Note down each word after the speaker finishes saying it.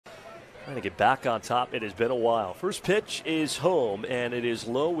Trying to get back on top. It has been a while. First pitch is home, and it is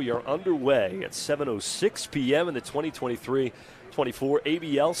low. We are underway at 7:06 p.m. in the 2023-24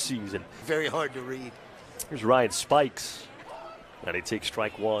 ABL season. Very hard to read. Here's Ryan Spikes. And he takes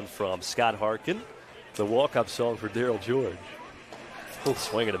strike one from Scott Harkin. The walk-up song for Daryl George. Full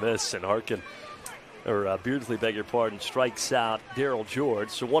swing and a miss, and Beardsley, beg your pardon, strikes out Daryl George.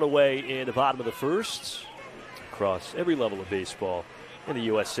 So one away in the bottom of the first. Across every level of baseball in the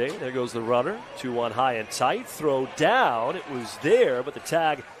USA. There goes the runner. 2-1 high and tight. Throw down. It was there, but the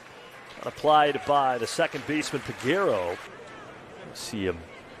tag applied by the second baseman, Peguero. See him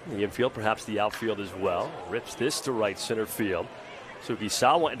in the infield, perhaps the outfield as well. Rips this to right center field.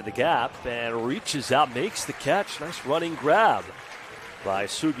 Sugisawa into the gap and reaches out, makes the catch. Nice running grab by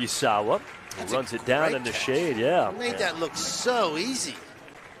Sugisawa. He runs it down in the shade, yeah. Made that look so easy.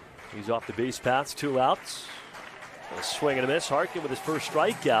 He's off the base paths, 2 outs. A swing and a miss. Harkin with his first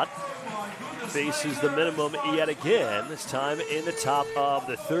strikeout. Faces the minimum yet again, this time in the top of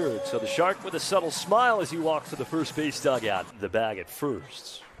the third. So the Shark with a subtle smile as he walks to the first base dugout. The bag at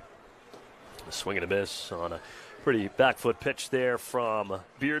first. A swing and a miss on a pretty back foot pitch there from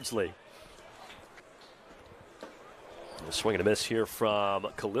Beardsley. A swing and a miss here from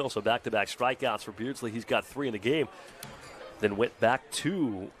Khalil. So back-to-back strikeouts for Beardsley. He's got 3 in the game. Then went back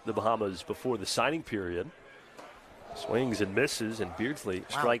to the Bahamas before the signing period. Swings and misses, and Beardsley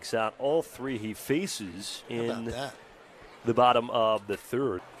strikes out all 3 he faces in the bottom of the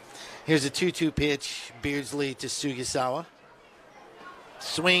third. Here's a 2-2 pitch, Beardsley to Sugisawa.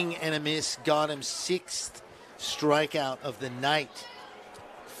 Swing and a miss, got him 6th strikeout of the night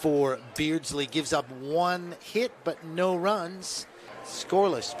for Beardsley. Gives up 1 hit, but no runs.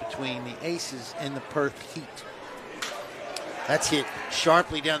 Scoreless between the Aces and the Perth Heat. That's hit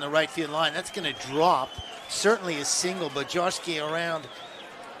sharply down the right field line. That's going to drop. Certainly a single, but Bojarski around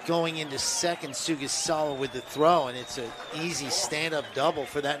going into second. Sugisawa with the throw, and it's an easy stand-up double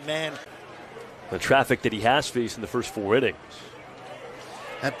for that man. The traffic that he has faced in the first 4 innings.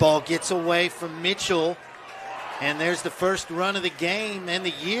 That ball gets away from Mitchell, and there's the first run of the game and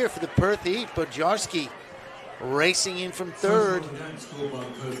the year for the Perth Heat. Bojarski racing in from third.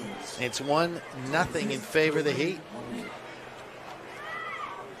 It's 1-0 in favor of the Heat.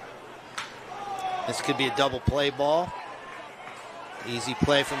 This could be a double play ball. Easy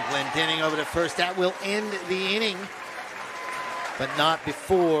play from Glendening over to first. That will end the inning, but not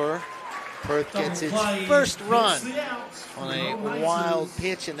before Perth gets its first run on a wild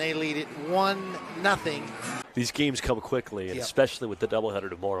pitch, and they lead it 1-0. These games come quickly, and especially with the doubleheader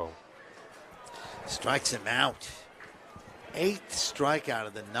tomorrow. Strikes him out. 8th strikeout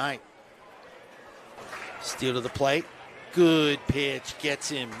of the night. Steal to the plate. Good pitch, gets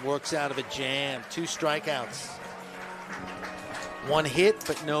him, works out of a jam. 2 strikeouts. 1 hit,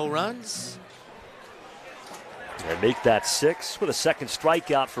 but no runs. And make that 6 with a second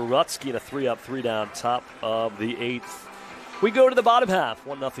strikeout for Rutsky and a 3-up, 3-down top of the 8th. We go to the bottom half,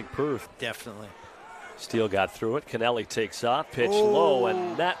 1-0 Perth. Definitely. Steele got through it. Kennelly takes off, pitch low,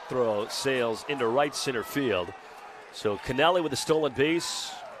 and that throw sails into right center field. So Kennelly with a stolen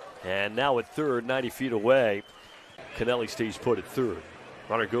base, and now at third, 90 feet away. Kennelly stays put at third.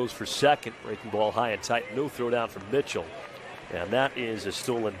 Runner goes for second, breaking ball high and tight. No throw down from Mitchell. And that is a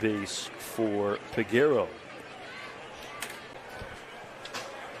stolen base for Peguero.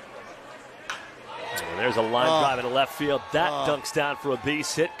 And there's a line drive into left field. That dunks down for a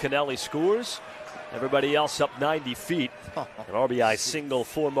base hit. Kennelly scores. Everybody else up 90 feet. An RBI single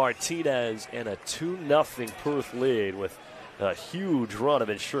for Martinez and a 2-0 Perth lead with a huge run of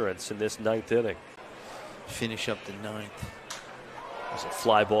insurance in this 9th inning. Finish up the 9th. There's a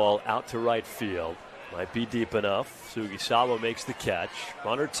fly ball out to right field. Might be deep enough. Sugisawa makes the catch.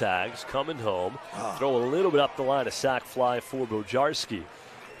 Runner tags, coming home. Throw a little bit up the line, a sac fly for Bojarski.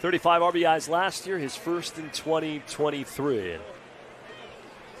 35 RBIs last year, his first in 2023.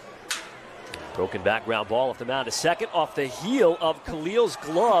 Broken background ball off the mound to second, off the heel of Khalil's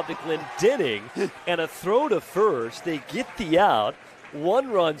glove to Glendening, and a throw to first. They get the out.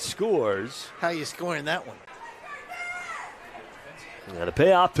 1 run scores. How are you scoring that one? And a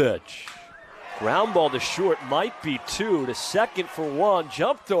payoff pitch. Ground ball to short, might be 2, to second for 1.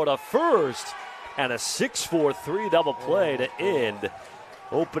 Jump throw to first, and a 6-4-3 double play to end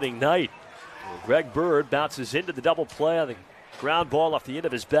opening night. Greg Bird bounces into the double play on the ground ball off the end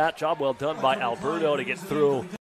of his bat. Job well done by Alberto to get through.